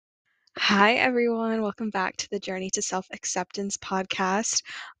Hi, everyone. Welcome back to the Journey to Self Acceptance podcast.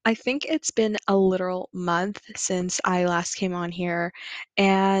 I think it's been a literal month since I last came on here,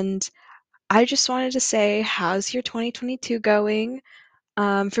 and I just wanted to say, how's your 2022 going?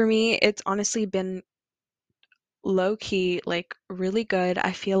 For me, it's honestly been low key, like really good.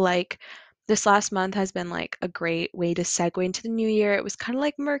 I feel like this last month has been like a great way to segue into the new year. It was kind of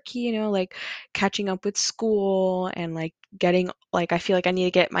like murky, like catching up with school and like getting like I feel like I need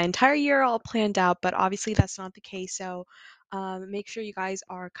to get my entire year all planned out, but obviously that's not the case. So make sure you guys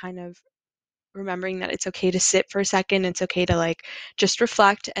are kind of remembering that it's okay to sit for a second. It's okay to like just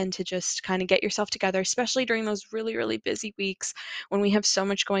reflect and to just kind of get yourself together, especially during those really, really busy weeks when we have so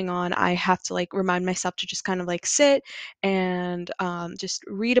much going on. I have to like remind myself to just kind of like sit and just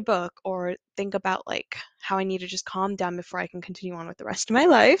read a book or think about like how I need to just calm down before I can continue on with the rest of my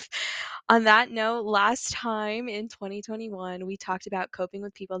life. On that note, last time in 2021, we talked about coping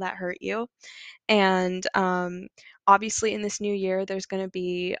with people that hurt you. And obviously, in this new year, there's going to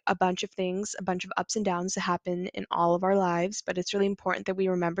be a bunch of things, a bunch of ups and downs that happen in all of our lives. But it's really important that we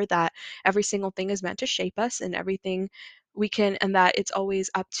remember that every single thing is meant to shape us and everything we can, and that it's always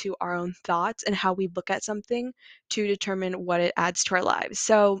up to our own thoughts and how we look at something to determine what it adds to our lives.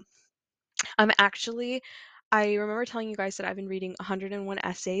 So, I'm actually I remember telling you guys that I've been reading 101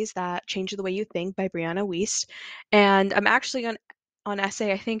 Essays That Change the Way You Think by Brianna Wiest, and I'm actually on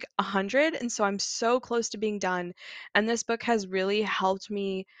essay I think 100, and so I'm so close to being done. And this book has really helped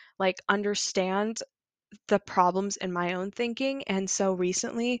me like understand the problems in my own thinking. And so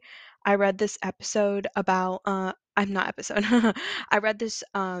recently I read this episode about I'm not episode. I read this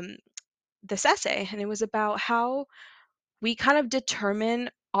essay, and it was about how we kind of determine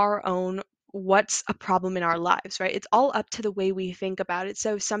our own what's a problem in our lives, right? It's all up to the way we think about it.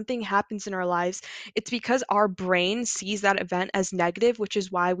 So if something happens in our lives, it's because our brain sees that event as negative, which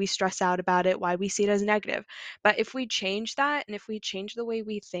is why we stress out about it, why we see it as negative. But if we change that and if we change the way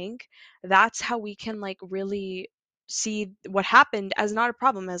we think, that's how we can like really see what happened as not a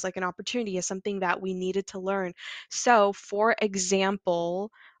problem, as like an opportunity, as something that we needed to learn. So for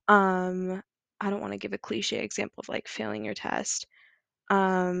example, um I don't want to give a cliche example of like failing your test.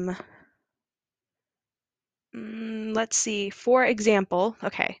 Um, let's see. For example,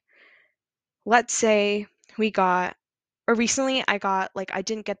 okay, let's say we got, or recently I got like I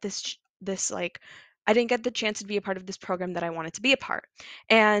didn't get this like I didn't get the chance to be a part of this program that I wanted to be a part.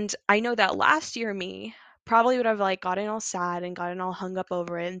 And I know that last year me probably would have like gotten all sad and gotten all hung up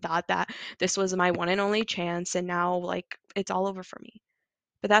over it and thought that this was my one and only chance and now like it's all over for me.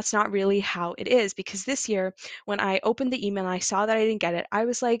 But that's not really how it is, because this year, when I opened the email and I saw that I didn't get it, I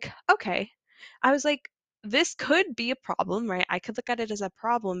was like, okay. I was like, this could be a problem, right? I could look at it as a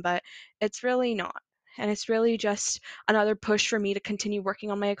problem, but it's really not. And it's really just another push for me to continue working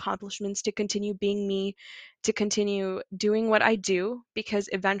on my accomplishments, to continue being me, to continue doing what I do, because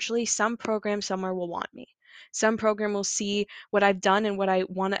eventually some program somewhere will want me. Some program will see what I've done and what I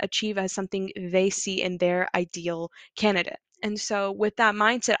want to achieve as something they see in their ideal candidate. And so with that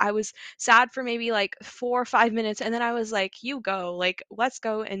mindset, I was sad for maybe like 4 or 5 minutes. And then I was like, you go, like, let's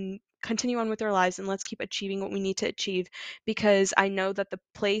go and continue on with our lives and let's keep achieving what we need to achieve, because I know that the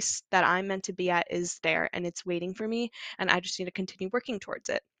place that I'm meant to be at is there and it's waiting for me. And I just need to continue working towards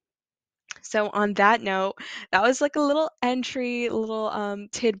it. So on that note, that was like a little entry, a little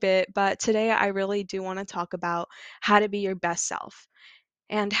tidbit. But today I really do want to talk about how to be your best self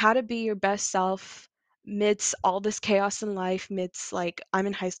and how to be your best self midst all this chaos in life, midst like I'm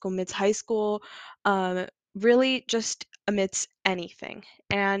in high school, midst high school, um, really just amidst anything.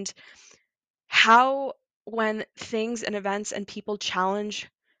 And how, when things and events and people challenge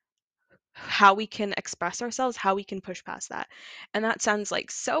how we can express ourselves, how we can push past that. And that sounds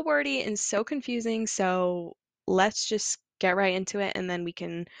like so wordy and so confusing. So let's just get right into it and then we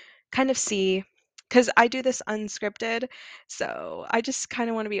can kind of see, because I do this unscripted. So I just kind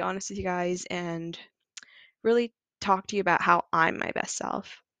of want to be honest with you guys and really talk to you about how I'm my best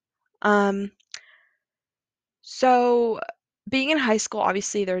self. Um, so being in high school,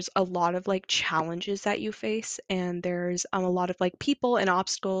 obviously there's a lot of like challenges that you face, and there's a lot of like people and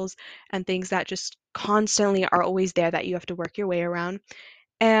obstacles and things that just constantly are always there that you have to work your way around.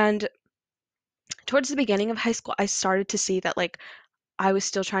 And towards the beginning of high school, I started to see that like I was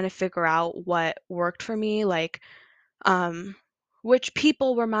still trying to figure out what worked for me, like um which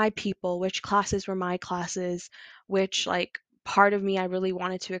people were my people, which classes were my classes, which like part of me I really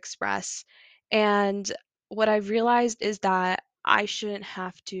wanted to express. And what I've realized is that I shouldn't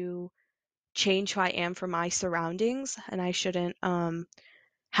have to change who I am for my surroundings, and I shouldn't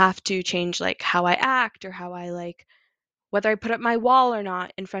have to change like how I act or how I like whether I put up my wall or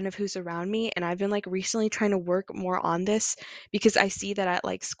not in front of who's around me. And I've been like recently trying to work more on this because I see that at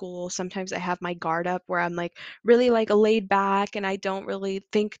like school, sometimes I have my guard up where I'm like really like laid back and I don't really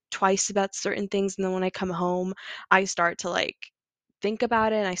think twice about certain things. And then when I come home, I start to like think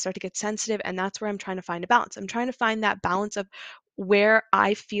about it and I start to get sensitive. And that's where I'm trying to find a balance. I'm trying to find that balance of where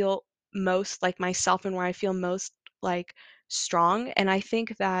I feel most like myself and where I feel most like strong. And I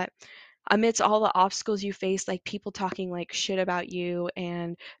think that amidst all the obstacles you face, like people talking like shit about you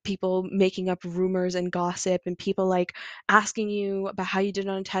and people making up rumors and gossip and people like asking you about how you did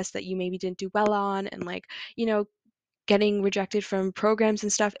on a test that you maybe didn't do well on and like, you know, getting rejected from programs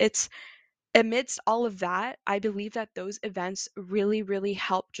and stuff. It's amidst all of that, I believe that those events really, really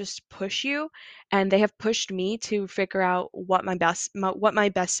help just push you, and they have pushed me to figure out what my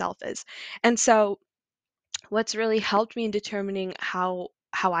best self is. And so what's really helped me in determining how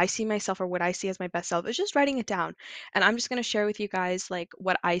I see myself or what I see as my best self is just writing it down. And I'm just going to share with you guys like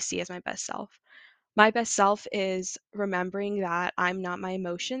what I see as my best self. My best self is remembering that I'm not my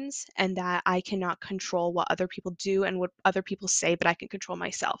emotions and that I cannot control what other people do and what other people say, but I can control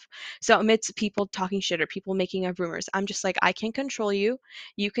myself. So amidst people talking shit or people making up rumors, I'm just like, I can control you.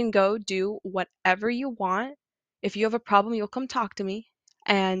 You can go do whatever you want. If you have a problem, you'll come talk to me.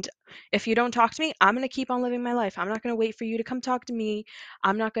 And if you don't talk to me, I'm going to keep on living my life. I'm not going to wait for you to come talk to me.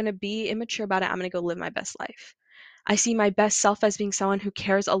 I'm not going to be immature about it. I'm going to go live my best life. I see my best self as being someone who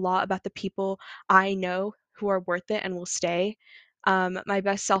cares a lot about the people I know who are worth it and will stay. My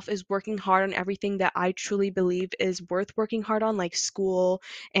best self is working hard on everything that I truly believe is worth working hard on, like school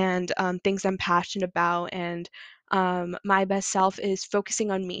and things I'm passionate about. And my best self is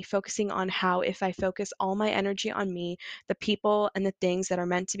focusing on me, focusing on how if I focus all my energy on me, the people and the things that are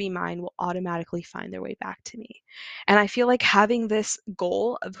meant to be mine will automatically find their way back to me. And I feel like having this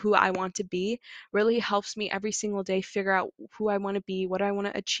goal of who I want to be really helps me every single day figure out who I want to be, what I want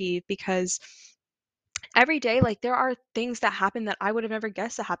to achieve, because every day, like there are things that happen that I would have never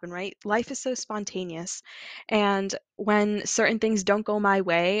guessed to happen, right? Life is so spontaneous. And when certain things don't go my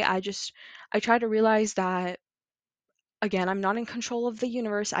way, I try to realize that, again, I'm not in control of the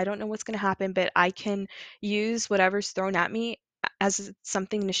universe. I don't know what's going to happen, but I can use whatever's thrown at me as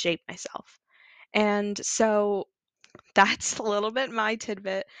something to shape myself. And so that's a little bit my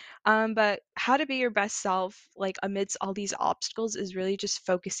tidbit. But how to be your best self, like amidst all these obstacles, is really just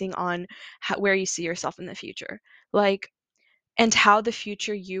focusing on where you see yourself in the future, like, and how the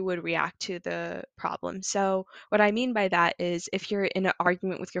future you would react to the problem. So, what I mean by that is if you're in an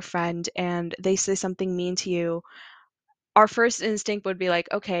argument with your friend and they say something mean to you, our first instinct would be like,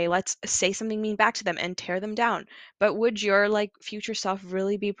 okay, let's say something mean back to them and tear them down. But would your like future self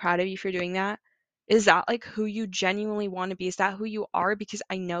really be proud of you for doing that? Is that like who you genuinely want to be? Is that who you are? Because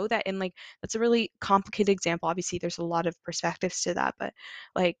I know that in like that's a really complicated example. Obviously, there's a lot of perspectives to that, but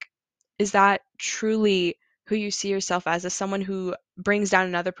like, is that truly who you see yourself as someone who brings down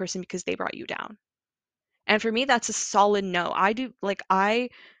another person because they brought you down? And for me, that's a solid no.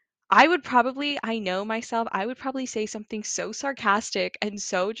 I would probably, I know myself, I would probably say something so sarcastic and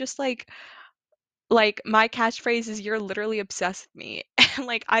so just like my catchphrase is you're literally obsessed with me. And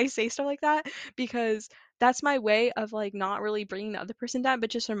like I say stuff like that because that's my way of like not really bringing the other person down, but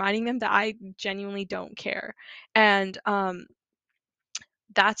just reminding them that I genuinely don't care. And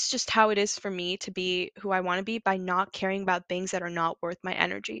that's just how it is for me to be who I want to be by not caring about things that are not worth my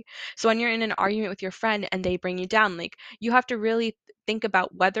energy. So when you're in an argument with your friend and they bring you down, like you have to really think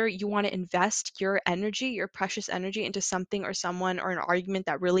about whether you want to invest your energy, your precious energy into something or someone or an argument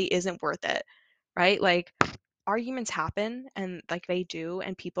that really isn't worth it, right? Like arguments happen and like they do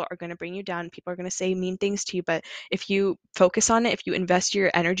and people are going to bring you down, people are going to say mean things to you, but if you focus on it, if you invest your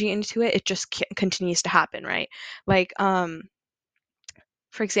energy into it, it just continues to happen, right? Like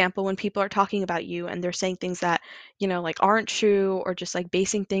for example, when people are talking about you and they're saying things that, you know, like aren't true or just like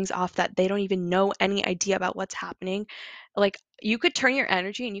basing things off that they don't even know any idea about what's happening, like you could turn your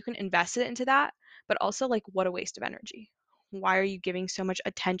energy and you can invest it into that, but also like what a waste of energy. Why are you giving so much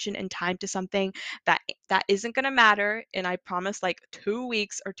attention and time to something that isn't going to matter in, I promise, like 2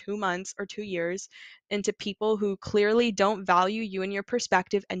 weeks or 2 months or 2 years, into people who clearly don't value you and your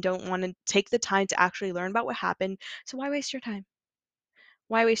perspective and don't want to take the time to actually learn about what happened. So why waste your time?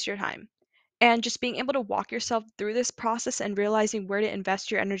 Why waste your time? And just being able to walk yourself through this process and realizing where to invest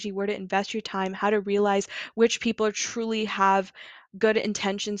your energy, where to invest your time, how to realize which people truly have good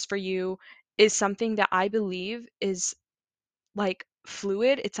intentions for you is something that I believe is like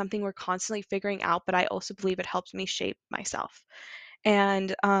fluid. It's something we're constantly figuring out, but I also believe it helps me shape myself.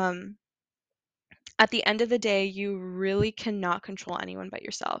 And at the end of the day, you really cannot control anyone but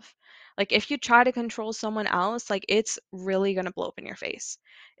yourself. Like, if you try to control someone else, like, it's really gonna blow up in your face.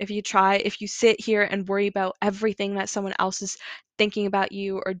 If you sit here and worry about everything that someone else is thinking about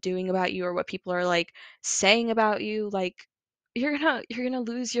you or doing about you or what people are, like, saying about you, like, you're gonna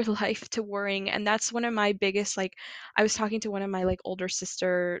lose your life to worrying, and that's one of my biggest, like, I was talking to one of my, like, older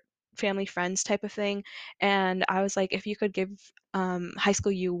sister family friends type of thing, and I was like, "If you could give, high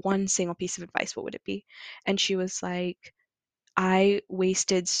school you one single piece of advice, what would it be?" And she was like, "I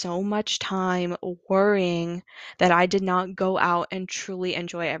wasted so much time worrying that I did not go out and truly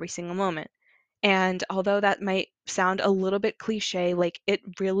enjoy every single moment." And although that might sound a little bit cliche, like, it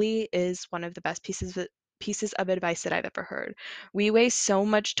really is one of the best pieces of advice that I've ever heard. We waste so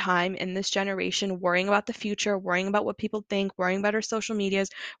much time in this generation worrying about the future, worrying about what people think, worrying about our social medias,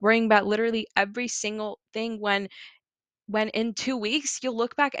 worrying about literally every single thing when in 2 weeks you'll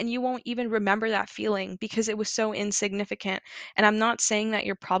look back and you won't even remember that feeling because it was so insignificant. And I'm not saying that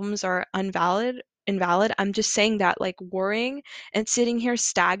your problems are invalid. I'm just saying that, like, worrying and sitting here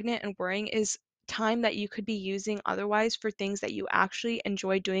stagnant and worrying is time that you could be using otherwise for things that you actually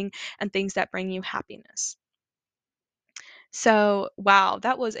enjoy doing and things that bring you happiness. So, wow,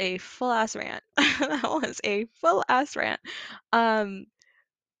 that was a full ass rant. That was a full ass rant. Um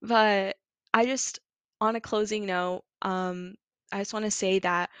but I just, on a closing note, I just want to say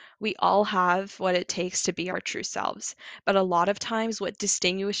that we all have what it takes to be our true selves. But a lot of times, what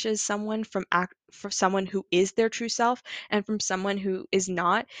distinguishes someone from someone who is their true self and from someone who is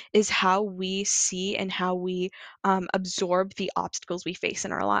not is how we see and how we absorb the obstacles we face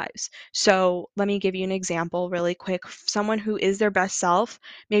in our lives. So let me give you an example really quick. Someone who is their best self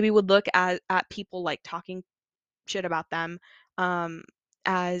maybe would look at people like talking shit about them um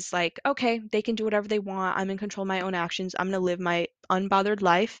as like, okay, they can do whatever they want, I'm in control of my own actions, I'm going to live my unbothered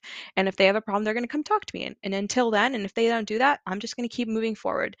life, and if they have a problem they're going to come talk to me, and until then, and if they don't do that, I'm just going to keep moving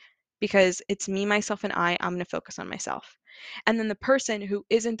forward because it's me, myself, and I'm going to focus on myself. And then the person who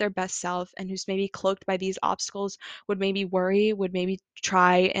isn't their best self and who's maybe cloaked by these obstacles would maybe worry, would maybe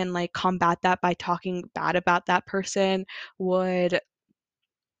try and like combat that by talking bad about that person, would,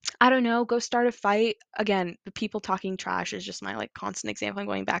 I don't know, go start a fight. Again, the people talking trash is just my like constant example I'm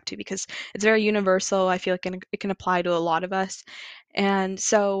going back to because it's very universal. I feel like it can apply to a lot of us. And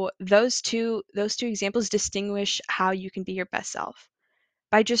so those two examples distinguish how you can be your best self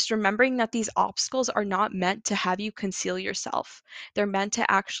by just remembering that these obstacles are not meant to have you conceal yourself. They're meant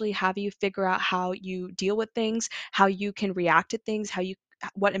to actually have you figure out how you deal with things, how you can react to things,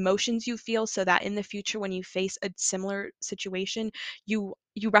 what emotions you feel so that in the future when you face a similar situation, you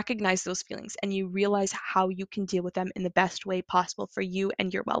recognize those feelings and you realize how you can deal with them in the best way possible for you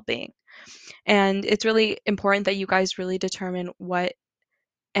and your well-being. And it's really important that you guys really determine what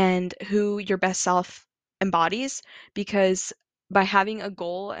and who your best self embodies because by having a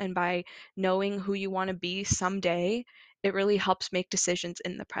goal and by knowing who you want to be someday, it really helps make decisions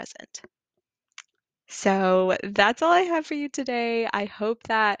in the present. So that's all I have for you today. I hope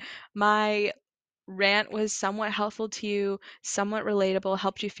that my rant was somewhat helpful to you, somewhat relatable,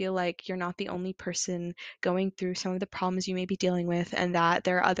 helped you feel like you're not the only person going through some of the problems you may be dealing with, and that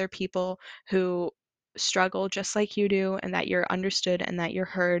there are other people who struggle just like you do, and that you're understood and that you're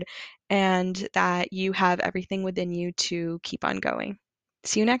heard, and that you have everything within you to keep on going.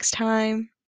 See you next time.